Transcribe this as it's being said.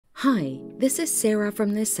Hi, this is Sarah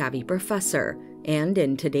from The Savvy Professor, and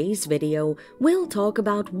in today's video, we'll talk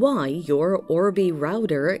about why your Orbi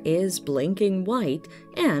router is blinking white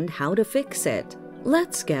and how to fix it.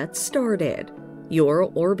 Let's get started. Your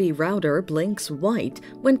Orbi router blinks white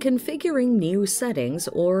when configuring new settings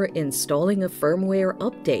or installing a firmware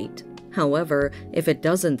update. However, if it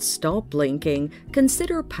doesn't stop blinking,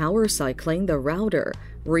 consider power cycling the router,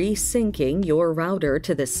 resyncing your router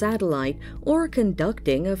to the satellite, or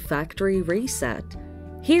conducting a factory reset.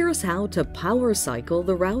 Here's how to power cycle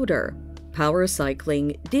the router. Power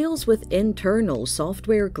cycling deals with internal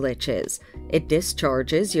software glitches. It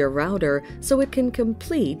discharges your router so it can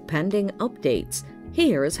complete pending updates.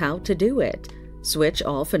 Here's how to do it. Switch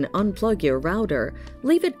off and unplug your router.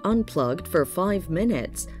 Leave it unplugged for 5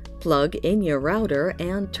 minutes. Plug in your router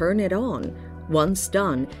and turn it on. Once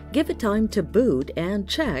done, give it time to boot and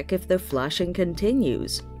check if the flashing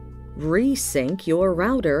continues. Resync your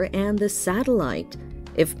router and the satellite.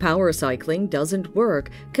 If power cycling doesn't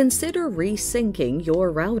work, consider resyncing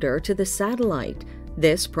your router to the satellite.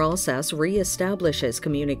 This process reestablishes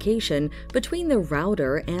communication between the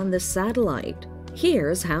router and the satellite.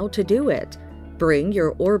 Here's how to do it. Bring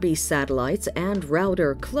your Orbi satellites and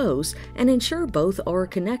router close and ensure both are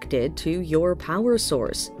connected to your power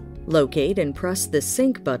source. Locate and press the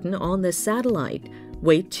sync button on the satellite.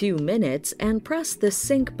 Wait 2 minutes and press the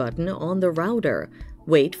sync button on the router.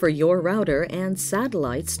 Wait for your router and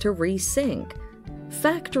satellites to resync.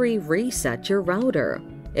 Factory reset your router.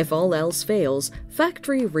 If all else fails,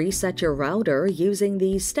 factory reset your router using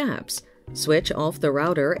these steps. Switch off the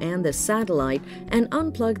router and the satellite and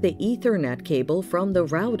unplug the Ethernet cable from the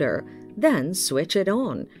router. Then switch it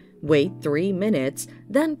on. Wait 3 minutes,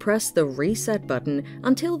 then press the reset button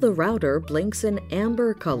until the router blinks an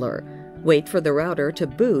amber color. Wait for the router to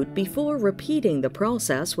boot before repeating the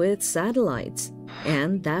process with satellites.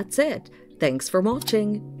 And that's it. Thanks for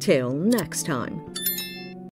watching. Till next time.